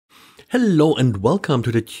Hello and welcome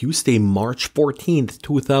to the Tuesday, March 14th,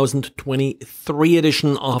 2023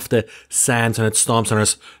 edition of the SANS and Storm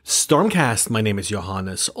Center's Stormcast. My name is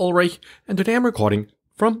Johannes Ulrich and today I'm recording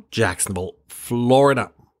from Jacksonville,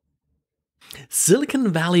 Florida.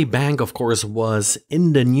 Silicon Valley Bank, of course, was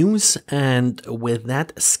in the news, and with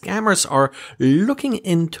that, scammers are looking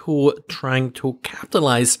into trying to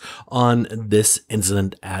capitalize on this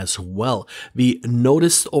incident as well. We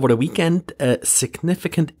noticed over the weekend a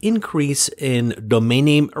significant increase in domain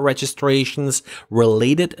name registrations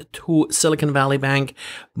related to Silicon Valley Bank.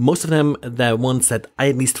 Most of them, the ones that I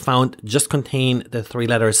at least found, just contain the three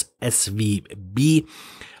letters SVB.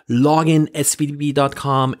 Login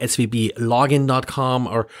svb.com, svblogin.com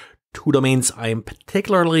are two domains I am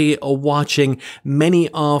particularly watching. Many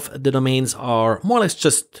of the domains are more or less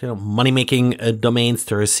just money-making domains.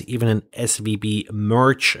 There's even an SVB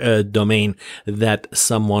merch domain that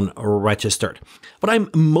someone registered. What I'm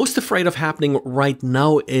most afraid of happening right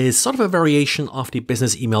now is sort of a variation of the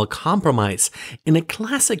business email compromise. In a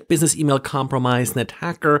classic business email compromise, an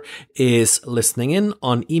attacker is listening in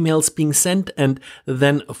on emails being sent, and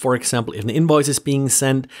then, for example, if an invoice is being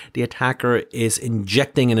sent, the attacker is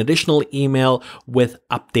injecting an additional email with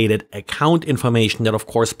updated account information that, of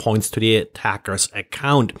course, points to the attacker's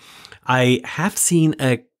account. I have seen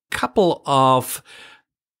a couple of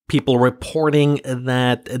people reporting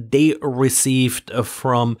that they received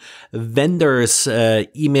from vendors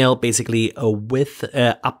email basically with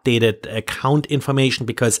updated account information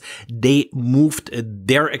because they moved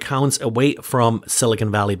their accounts away from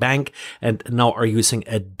Silicon Valley Bank and now are using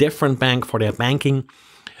a different bank for their banking.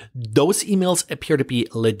 Those emails appear to be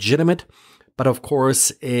legitimate, but of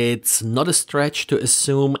course, it's not a stretch to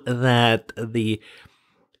assume that the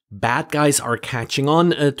bad guys are catching on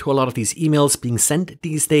to a lot of these emails being sent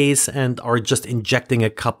these days and are just injecting a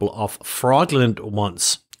couple of fraudulent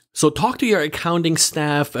ones. So talk to your accounting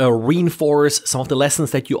staff, reinforce some of the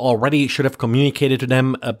lessons that you already should have communicated to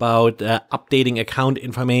them about updating account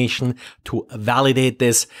information to validate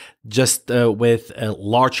this just with a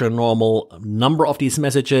larger normal number of these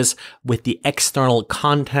messages with the external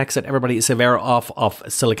context that everybody is aware of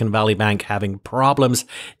Silicon Valley Bank having problems.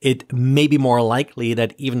 It may be more likely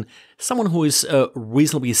that even someone who is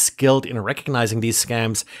reasonably skilled in recognizing these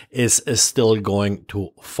scams is still going to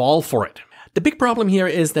fall for it. The big problem here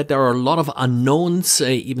is that there are a lot of unknowns,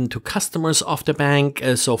 even to customers of the bank.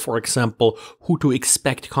 So, for example, who to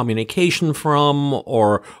expect communication from,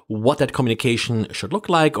 or what that communication should look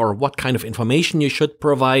like, or what kind of information you should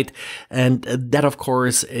provide. And that, of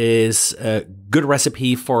course, is a good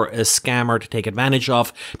recipe for a scammer to take advantage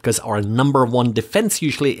of, because our number one defense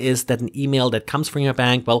usually is that an email that comes from your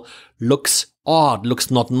bank, well, looks odd,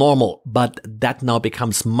 looks not normal, but that now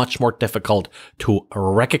becomes much more difficult to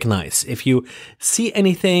recognize. If you see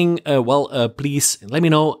anything, please let me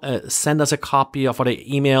know. Send us a copy of other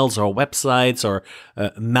emails or websites or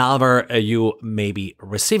malware you may be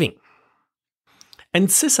receiving. And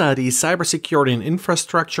CISA, the Cybersecurity and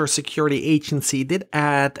Infrastructure Security Agency, did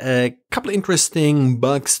add a couple interesting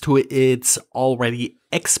bugs to its already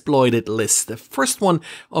exploited list. The first one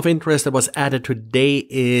of interest that was added today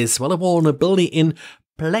is, a vulnerability in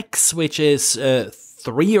PLEX, which is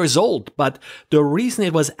 3 years old, but the reason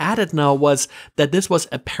it was added now was that this was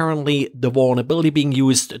apparently the vulnerability being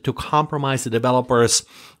used to compromise the developer's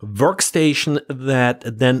workstation that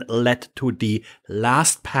then led to the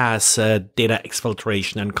LastPass data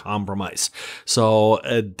exfiltration and compromise. So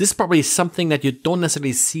this is probably something that you don't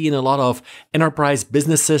necessarily see in a lot of enterprise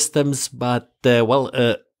business systems, but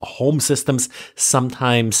home systems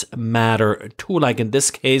sometimes matter too. Like in this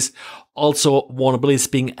case, also vulnerabilities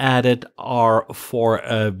being added are for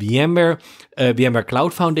VMware, VMware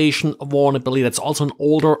Cloud Foundation vulnerability. That's also an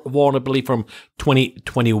older vulnerability from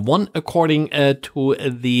 2021, according to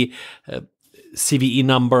the CVE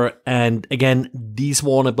number. And again, these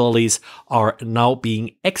vulnerabilities are now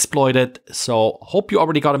being exploited. So hope you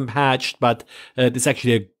already got them patched, but this is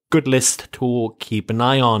actually a good list to keep an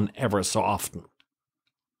eye on ever so often.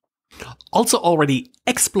 Also already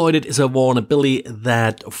exploited is a vulnerability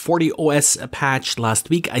that FortiOS patched last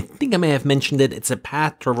week. I think I may have mentioned it. It's a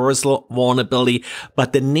path traversal vulnerability,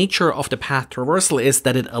 but the nature of the path traversal is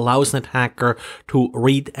that it allows an attacker to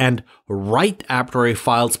read and write arbitrary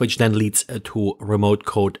files, which then leads to remote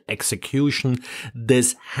code execution.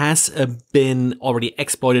 This has been already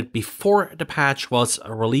exploited before the patch was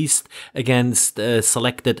released against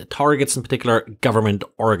selected targets, in particular government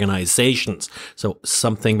organizations. So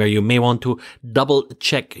something where you may want to double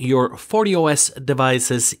check your FortiOS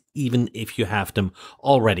devices, even if you have them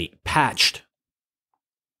already patched.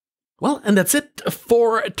 Well, and that's it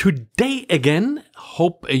for today again.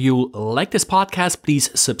 Hope you like this podcast. Please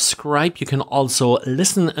subscribe. You can also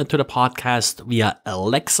listen to the podcast via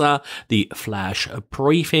Alexa, the flash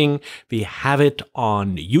briefing. We have it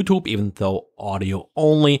on YouTube, even though audio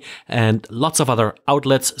only, and lots of other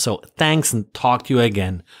outlets. So thanks, and talk to you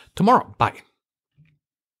again tomorrow. Bye.